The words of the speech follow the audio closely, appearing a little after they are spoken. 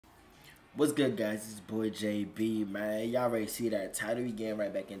What's good, guys? It's boy JB, man. Y'all already see that title. We getting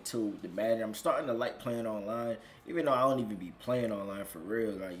right back into the Madden. I'm starting to like playing online, even though I don't even be playing online for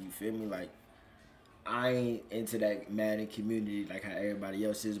real. Like, you feel me? Like, I ain't into that Madden community like how everybody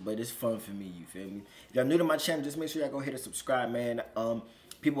else is, but it's fun for me. You feel me? If y'all new to my channel, just make sure y'all go hit and subscribe, man.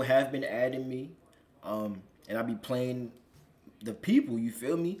 People have been adding me, and I be playing the people. You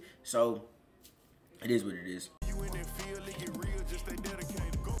feel me? So it is what it is. You in that field, it get real, just stay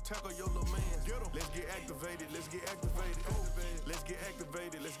dedicated. Go tackle your little man. Get him. Let's get activated, let's get activated. Let's get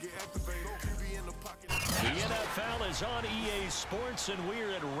activated, let's get activated. QB in the pocket. The NFL is on EA Sports, and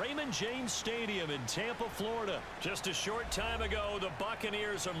we're at Raymond James Stadium in Tampa, Florida. Just a short time ago, the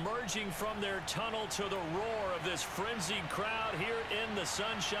Buccaneers emerging from their tunnel to the roar of this frenzied crowd here in the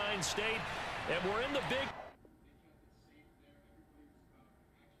Sunshine State. And we're in the big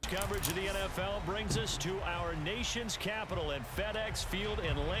coverage of the NFL brings us to our nation's capital at FedEx Field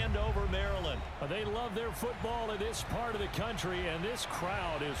in Landover, Maryland. They love their football in this part of the country, and this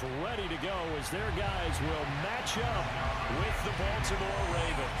crowd is ready to go as their guys will match up with the Baltimore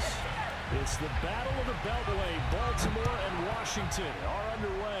Ravens. It's the Battle of the Beltway. Baltimore and Washington are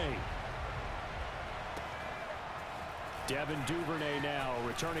underway. Devin Duvernay now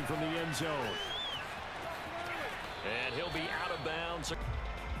returning from the end zone. And he'll be out of bounds.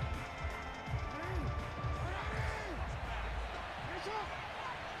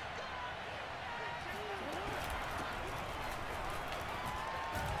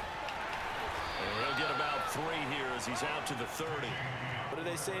 Here as he's out to the 30. What do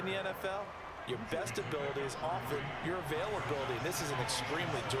they say in the NFL? Your best ability is often your availability. This is an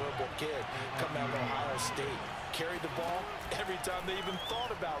extremely durable kid coming out of Ohio State. Carried the ball every time they even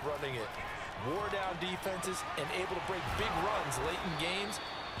thought about running it. Wore down defenses and able to break big runs late in games.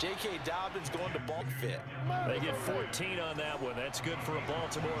 J.K. Dobbins going to ball fit. They get 14 on that one. That's good for a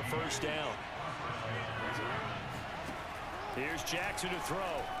Baltimore first down. Here's Jackson to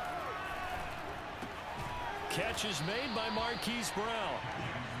throw. Catch is made by Marquise Brown.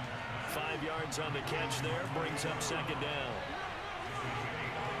 5 yards on the catch there, brings up second down.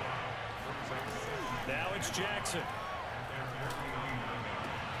 Now it's Jackson.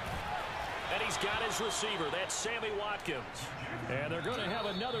 And he's got his receiver. That's Sammy Watkins. And they're going to have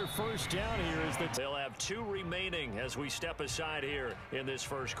another first down here. They'll have 2 remaining as we step aside here in this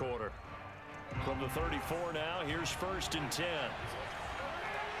first quarter. From the 34 now, here's 1st and 10.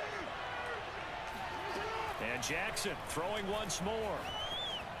 And Jackson throwing once more.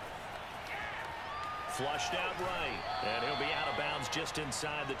 Flushed out right. And he'll be out of bounds just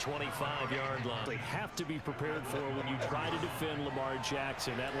inside the 25-yard line. They have to be prepared for when you try to defend Lamar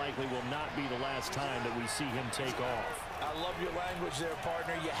Jackson. That likely will not be the last time that we see him take off. I love your language there,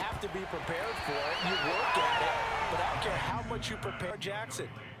 partner. You have to be prepared for it. You work at it. But I don't care how much you prepare Jackson.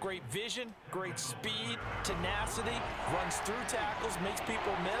 Great vision, great speed, tenacity, runs through tackles, makes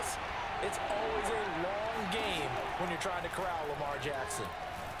people miss. It's always a long game when you're trying to corral Lamar Jackson.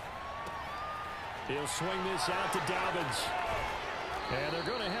 He'll swing this out to Dobbins. And they're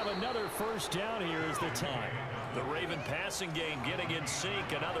going to have another first down here as the time. The Raven passing game getting in sync.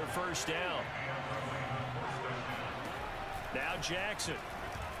 Another first down. Now Jackson.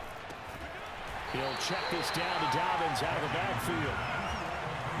 He'll check this down to Dobbins out of the backfield.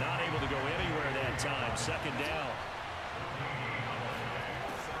 Not able to go anywhere that time. Second down.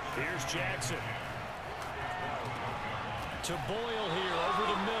 Here's Jackson. To Boyle here over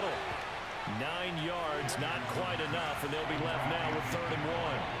the middle. 9 yards, not quite enough, and they'll be left now with 3rd and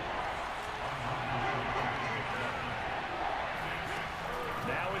 1.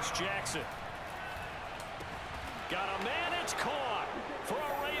 Now it's Jackson. Got a man, it's caught for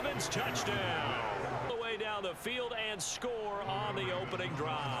a Ravens touchdown. All the way down the field and score on the opening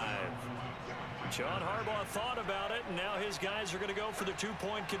drive. John Harbaugh thought about it, and now his guys are going to go for the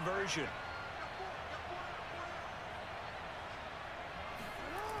 2-point conversion.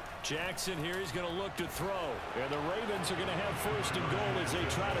 Jackson here is going to look to throw. And the Ravens are going to have 1st and goal as they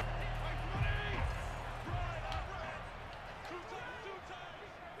try to.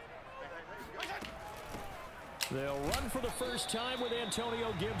 They'll run for the first time with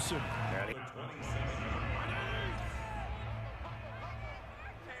Antonio Gibson.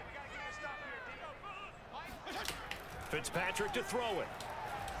 Fitzpatrick to throw it.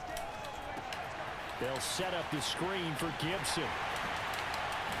 They'll set up the screen for Gibson.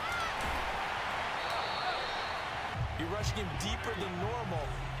 You're rushing him deeper than normal,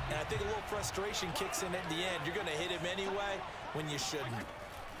 and I think a little frustration kicks in at the end. You're going to hit him anyway when you shouldn't.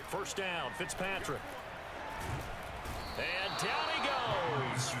 First down, Fitzpatrick. And down he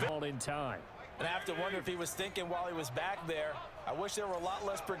goes. All in time. And I have to wonder if he was thinking while he was back there, I wish there were a lot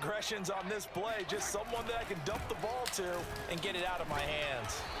less progressions on this play. Just someone that I can dump the ball to and get it out of my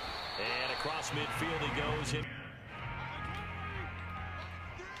hands. And across midfield he goes.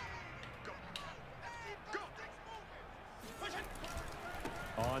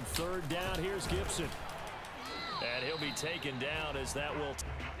 On third down, here's Gibson. And he'll be taken down as that will...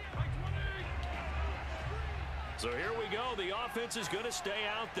 So here we go. The offense is going to stay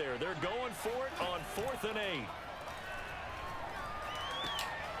out there. They're going for it on 4th and 8.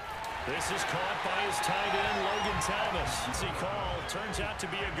 This is caught by his tight end, Logan Thomas. Easy call. Turns out to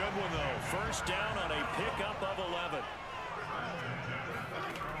be a good one, though. First down on a pickup of 11.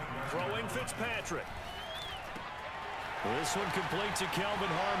 Throwing Fitzpatrick. This one complete to Kelvin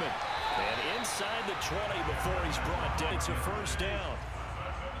Harmon. And inside the 20 before he's brought down. It's a first down.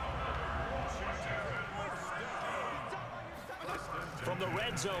 From the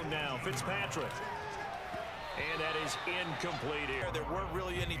red zone now, Fitzpatrick. And that is incomplete here. There weren't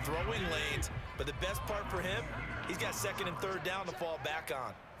really any throwing lanes, but the best part for him, he's got 2nd and 3rd down to fall back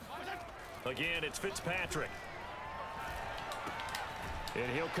on. Again, it's Fitzpatrick.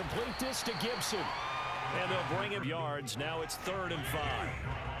 And he'll complete this to Gibson. And they'll bring him yards. Now it's 3rd and 5.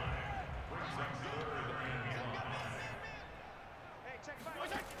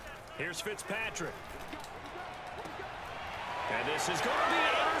 Here's Fitzpatrick. And this is going to be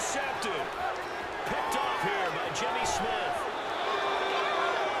intercepted. Picked off here by Jimmy Smith.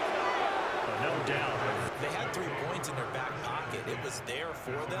 No doubt. They had 3 points in their back pocket. It was there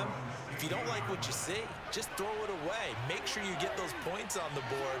for them. If you don't like what you see, just throw it away. Make sure you get those points on the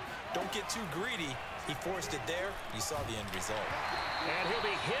board. Don't get too greedy. He forced it there. You saw the end result. And he'll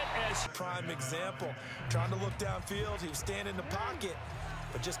be hit as prime example. Trying to look downfield. He was standing in the pocket,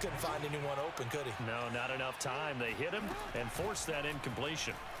 but just couldn't find anyone open, could he? No, not enough time. They hit him and forced that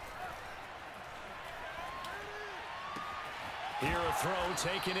incompletion. Here a throw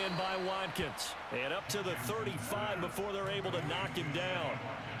taken in by Watkins. And up to the 35 before they're able to knock him down.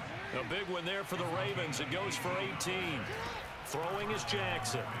 A big one there for the Ravens. It goes for 18. Throwing is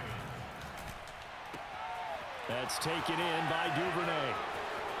Jackson. That's taken in by Duvernay.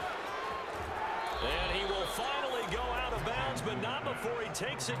 And he will finally go out of bounds, but not before he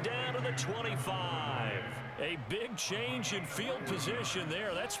takes it down to the 25. A big change in field position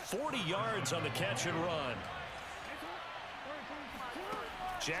there. That's 40 yards on the catch and run.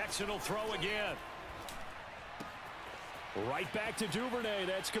 Jackson will throw again. Right back to Duvernay.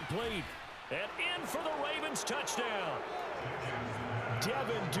 That's complete. And in for the Ravens touchdown.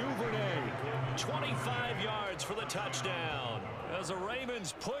 Devin Duvernay, 25 yards for the touchdown. As the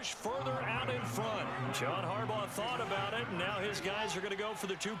Ravens push further out in front. John Harbaugh thought about it, and now his guys are going to go for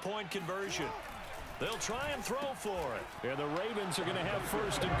the 2-point conversion. They'll try and throw for it. And the Ravens are going to have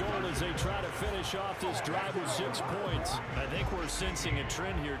 1st and goal as they try to finish off this drive with 6 points. I think we're sensing a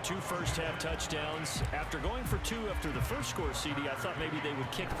trend here. 2 first-half touchdowns. After going for 2 after the first score, CD, I thought maybe they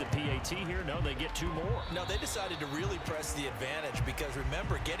would kick the PAT here. No, they get 2 more. No, they decided to really press the advantage because,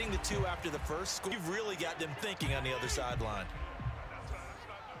 remember, getting the 2 after the first score, you've really got them thinking on the other sideline.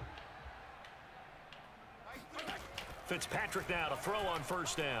 Fitzpatrick now to throw on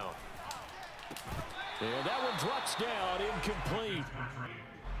 1st down. And that one drops down, incomplete.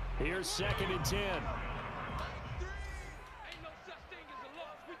 Here's 2nd and 10.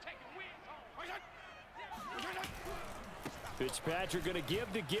 Fitzpatrick going to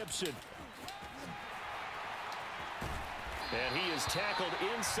give to Gibson. And he is tackled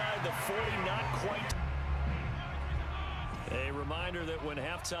inside the 40, not quite. A reminder that when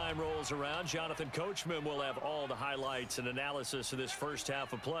halftime rolls around, Jonathan Coachman will have all the highlights and analysis of this first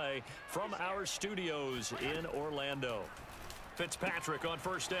half of play from our studios in Orlando. Fitzpatrick on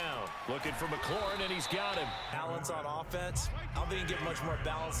 1st down. Looking for McLaurin, and he's got him. Balance on offense. I don't think you get much more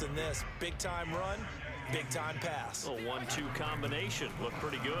balance than this. Big-time run, big-time pass. A 1-2 combination. Looked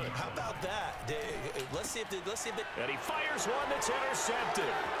pretty good. How about that? Let's see if they... And he fires one that's intercepted.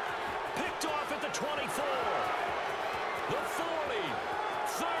 Picked off at the 24. The 40,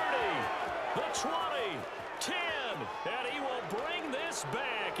 30, the 20, 10, and he will bring this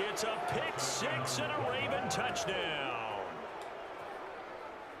back. It's a pick 6 and a Raven touchdown.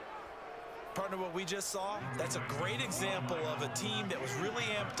 Partner, what we just saw, that's a great example of a team that was really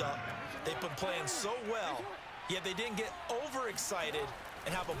amped up. They've been playing so well, yet they didn't get overexcited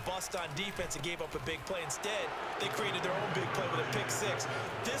and have a bust on defense and gave up a big play. Instead, they created their own big play with a pick 6.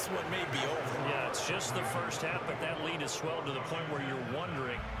 This one may be over. Yeah, it's just the first half, but that lead has swelled to the point where you're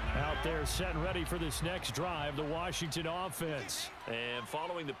wondering. Out there set and ready for this next drive, the Washington offense. And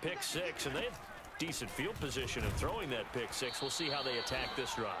following the pick 6, and they've decent field position of throwing that pick six. We'll see how they attack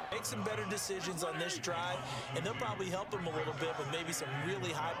this drive. Make some better decisions on this drive, and they'll probably help him a little bit with maybe some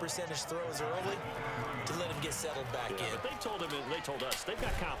really high percentage throws early to let him get settled back in. But they told us they've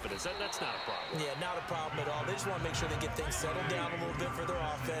got confidence. That's not a problem. Yeah, not a problem at all. They just want to make sure they get things settled down a little bit for their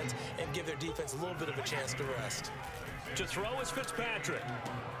offense and give their defense a little bit of a chance to rest. To throw is Fitzpatrick.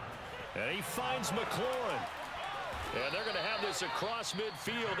 And he finds McLaurin. And they're going to have this across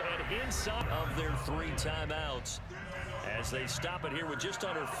midfield and inside of their 3 timeouts as they stop it here with just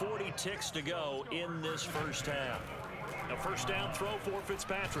under 40 ticks to go in this first half. A first down throw for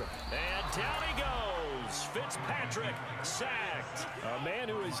Fitzpatrick. And down he goes. Fitzpatrick sacked. A man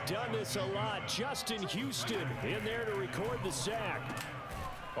who has done this a lot, Justin Houston, in there to record the sack.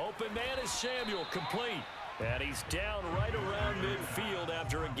 Open man is Samuel, complete. And he's down right around midfield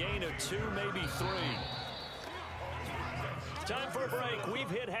after a gain of 2, maybe 3. Time for a break. We've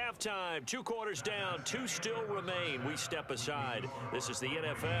hit halftime. 2 quarters down, 2 still remain. We step aside. This is the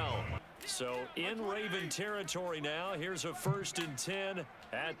NFL. So in Raven territory now. Here's a 1st and 10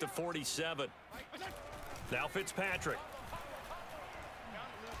 at the 47. Now Fitzpatrick.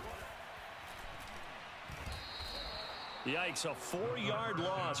 Yikes, a 4-yard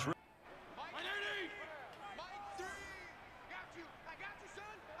loss.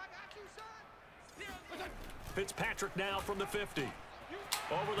 Fitzpatrick now from the 50.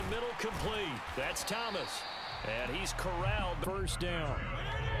 Over the middle, complete. That's Thomas. And he's corralled. First down.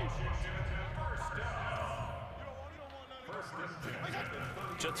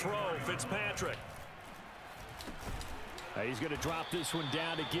 To throw, Fitzpatrick. He's going to drop this one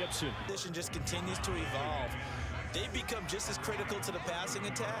down to Gibson. Position just continues to evolve. They've become just as critical to the passing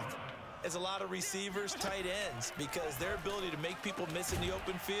attack as a lot of receivers, tight ends, because their ability to make people miss in the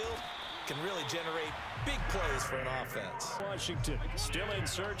open field can really generate big plays for an offense. Washington still in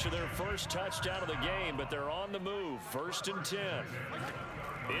search of their first touchdown of the game, but they're on the move. 1st and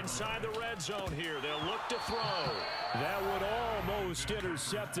 10. Inside the red zone here. They'll look to throw. That would almost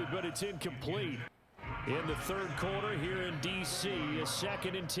intercept it, but it's incomplete. In the 3rd quarter here in D.C., a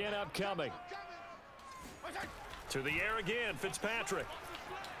 2nd and 10 upcoming. To the air again, Fitzpatrick.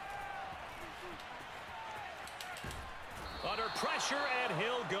 Under pressure, and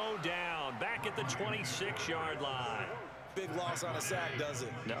he'll go down. Back at the 26-yard line. Big loss on a sack, does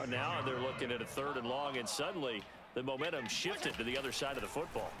it? No, now they're looking at a 3rd and long, and suddenly the momentum shifted to the other side of the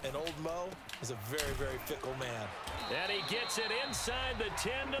football. And old Mo is a very, very fickle man. And he gets it inside the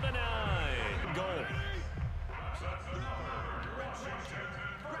 10 to the 9. Goal.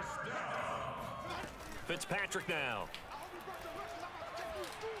 Fitzpatrick now.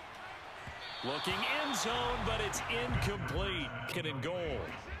 Looking end zone, but it's incomplete. Second and goal.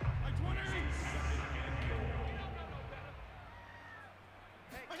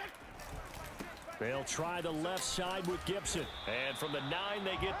 They'll try the left side with Gibson. And from the 9,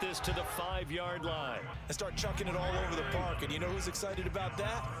 they get this to the 5-yard line. And start chucking it all over the park. And you know who's excited about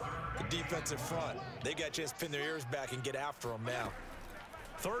that? The defensive front. They got a chance to pin their ears back and get after them now.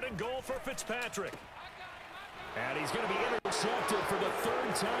 3rd and goal for Fitzpatrick. And he's going to be intercepted for the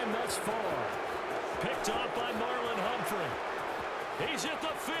 3rd time thus far. Picked off by Marlon Humphrey. He's at the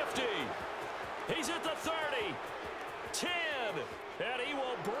 50. He's at the 30. 10. And he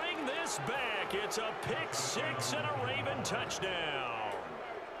will bring this back. It's a pick 6 and a Raven touchdown.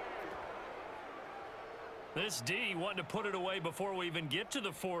 This D wanting to put it away before we even get to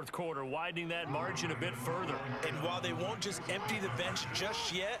the 4th quarter, widening that margin a bit further. And while they won't just empty the bench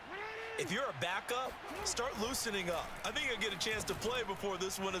just yet, if you're a backup, start loosening up. I think you'll get a chance to play before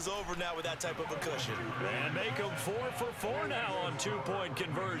this one is over now with that type of a cushion. And make him 4 for 4 now on 2-point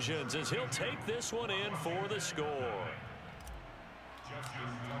conversions as he'll take this one in for the score.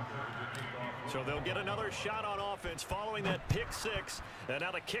 So they'll get another shot on offense following that pick 6. And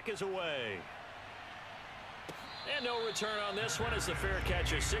now the kick is away. And no return on this one as the fair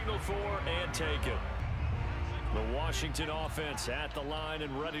catch is signaled for and taken. The Washington offense at the line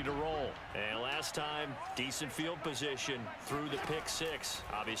and ready to roll. And last time, decent field position through the pick 6.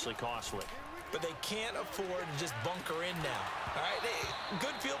 Obviously costly. But they can't afford to just bunker in now. All right,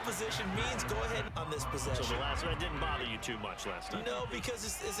 good field position means go ahead on this possession. So the last one didn't bother you too much last time? No, because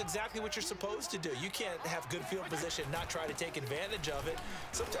it's exactly what you're supposed to do. You can't have good field position, not try to take advantage of it.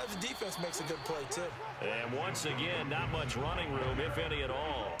 Sometimes the defense makes a good play, too. And once again, not much running room, if any at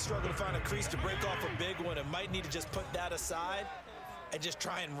all. Struggle to find a crease to break off a big one and might need to just put that aside and just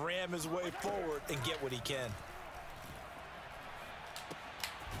try and ram his way forward and get what he can.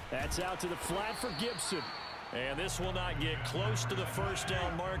 That's out to the flat for Gibson. And this will not get close to the first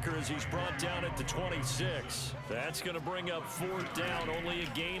down marker as he's brought down at the 26. That's going to bring up 4th down, only a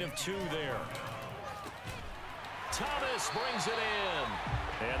gain of 2 there. Thomas brings it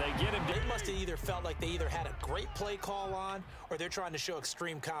in. And they get him. They must have either felt like they either had a great play call on or they're trying to show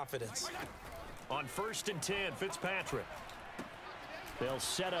extreme confidence. On 1st and 10, Fitzpatrick. They'll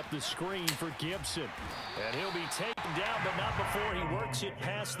set up the screen for Gibson. And he'll be taken down, but not before he works it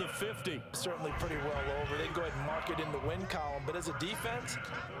past the 50. Certainly pretty well over. They can go ahead and mark it in the win column. But as a defense,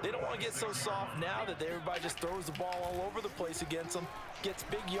 they don't want to get so soft now that everybody just throws the ball all over the place against them, gets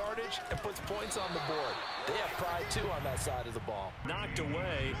big yardage, and puts points on the board. They have pride, too, on that side of the ball. Knocked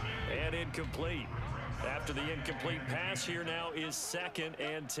away and incomplete. After the incomplete pass, here now is 2nd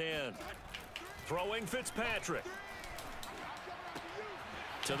and 10. Throwing Fitzpatrick.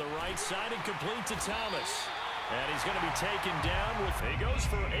 To the right side and complete to Thomas. And he's going to be taken down with, he goes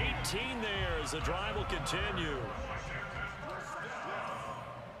for 18 there as the drive will continue.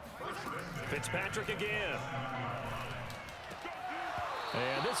 Fitzpatrick again.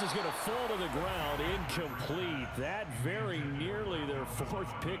 And this is going to fall to the ground, incomplete. That very nearly their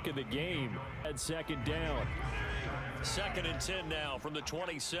 4th pick of the game at 2nd down. 2nd and 10 now from the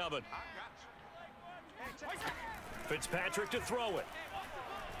 27. Fitzpatrick to throw it.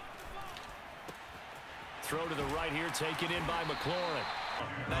 Throw to the right here, taken in by McLaurin.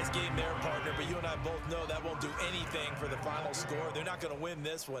 Nice game there, partner, but you and I both know that won't do anything for the final score. They're not going to win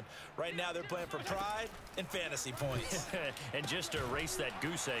this one. Right now, they're playing for pride and fantasy points. And just to erase that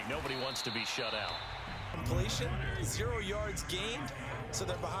goose egg, nobody wants to be shut out. Completion, 0 yards gained, so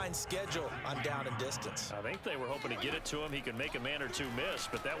they're behind schedule on down and distance. I think they were hoping to get it to him. He could make a man or two miss,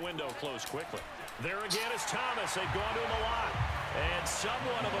 but that window closed quickly. There again is Thomas. They've gone to him a lot. And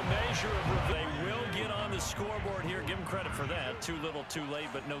somewhat of a measure of they will get on the scoreboard here. Give them credit for that. Too little, too late,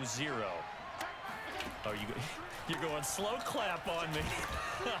 but no 0. Oh, you're going slow clap on me.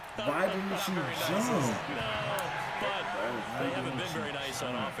 Why didn't you jump? No, but they haven't been very nice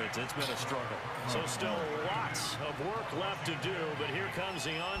on offense. It's been a struggle. So still lots of work left to do, but here comes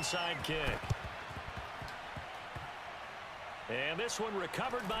the onside kick. And this one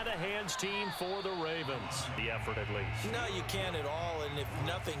recovered by the hands team for the Ravens. The effort at least. No, you can't at all. And if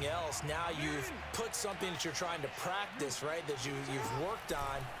nothing else, now you've put something that you're trying to practice, right, that you've worked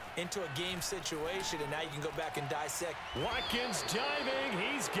on into a game situation, and now you can go back and dissect. Watkins diving.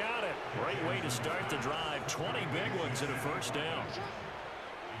 He's got it. Great way to start the drive. 20 big ones and a 1st down.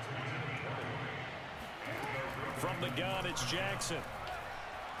 From the gun, it's Jackson.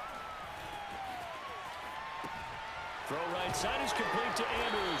 Throw right side is complete to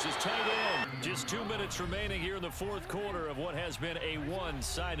Andrews, his tight end. Just 2 minutes remaining here in the 4th quarter of what has been a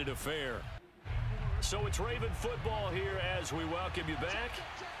one-sided affair. So it's Raven football here as we welcome you back.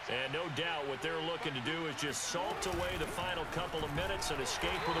 And no doubt what they're looking to do is just salt away the final couple of minutes and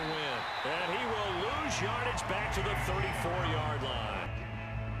escape with a win. And he will lose yardage back to the 34-yard line.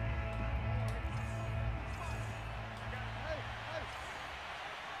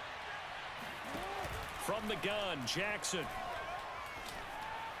 From the gun, Jackson.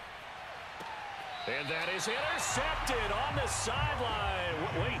 And that is intercepted on the sideline.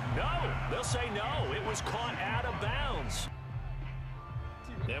 Wait, no. They'll say no. It was caught out of bounds.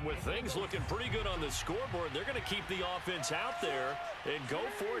 And with things looking pretty good on the scoreboard, they're going to keep the offense out there and go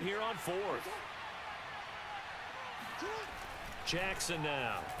for it here on 4th. Jackson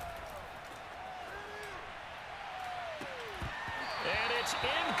now. And it's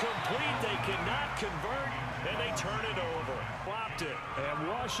incomplete. They cannot convert, and they turn it over. Blocked it. And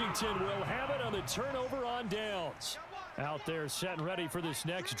Washington will have it on the turnover on downs. Out there set and ready for this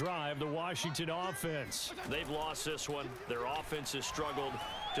next drive, the Washington offense. They've lost this one. Their offense has struggled.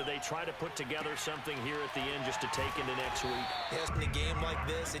 Do they try to put together something here at the end just to take into next week? Yes, in a game like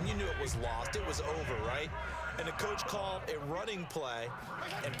this, and you knew it was lost. It was over, right? And the coach called a running play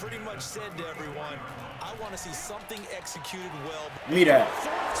and pretty much said to everyone, I want to see something executed well. Me that.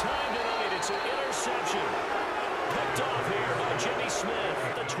 4th time tonight, it's an interception. Picked off here by Jimmy Smith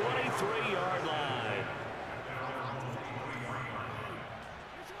at the 23-yard line.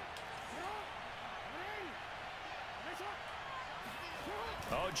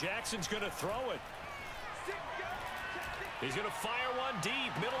 Oh, Jackson's going to throw it. He's going to fire one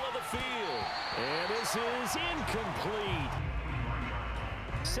deep, middle of the field. And this is incomplete.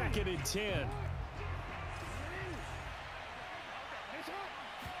 2nd and 10.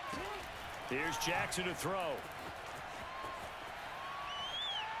 Here's Jackson to throw.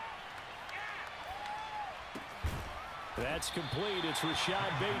 That's complete. It's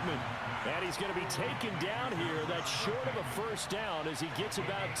Rashad Bateman. And he's going to be taken down here. That's short of a 1st down as he gets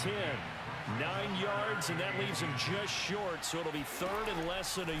about 10. 9 yards, and that leaves him just short, so it'll be 3rd and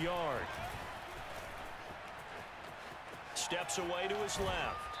less than a yard. Steps away to his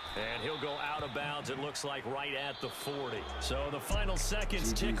left. And he'll go out of bounds, it looks like, right at the 40. So the final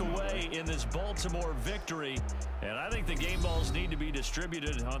seconds tick away in this Baltimore victory. And I think the game balls need to be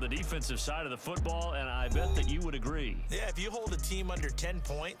distributed on the defensive side of the football, and I bet that you would agree. Yeah, if you hold a team under 10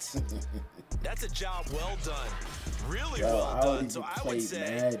 points, that's a job well done. Really well done. So I would say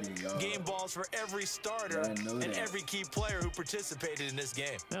Madden, game balls for every starter and every key player who participated in this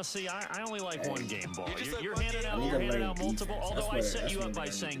game. Now, see, I only like one game ball. You're handing out multiple, although I set you up by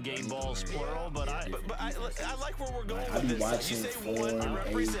saying game balls plural, but I like where we're going with this. You say one to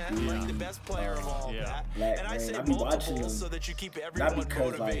represent like the best player of all that, and I say multiple so that you keep everyone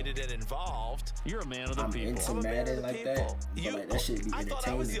motivated and involved. You're a man of the people. Into Madden like that, but like, that should be entertaining. I thought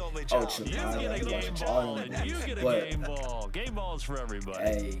I was the only child. You get a game ball, and you get a game ball. Game balls for everybody.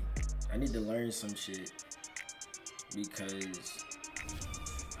 Hey, I need to learn some shit because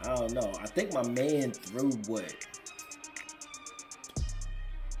I don't know. I think my man threw what?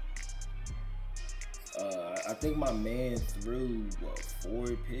 I think my man threw, what, 4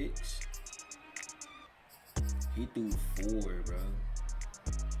 picks? He threw 4, bro.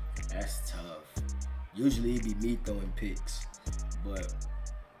 That's tough. Usually it'd be me throwing picks. But,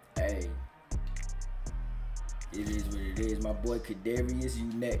 hey. It is what it is. My boy Kadarius, you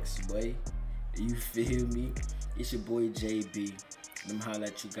next, boy. You feel me? It's your boy JB. I'm holla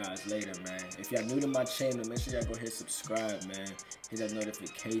at you guys later, man. If y'all new to my channel, make sure y'all go hit subscribe, man. Hit that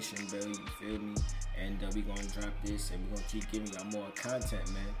notification bell, you feel me? And we gonna drop this, and we gonna keep giving y'all more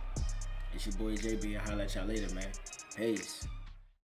content, man. It's your boy JB, and holla at y'all later, man. Peace.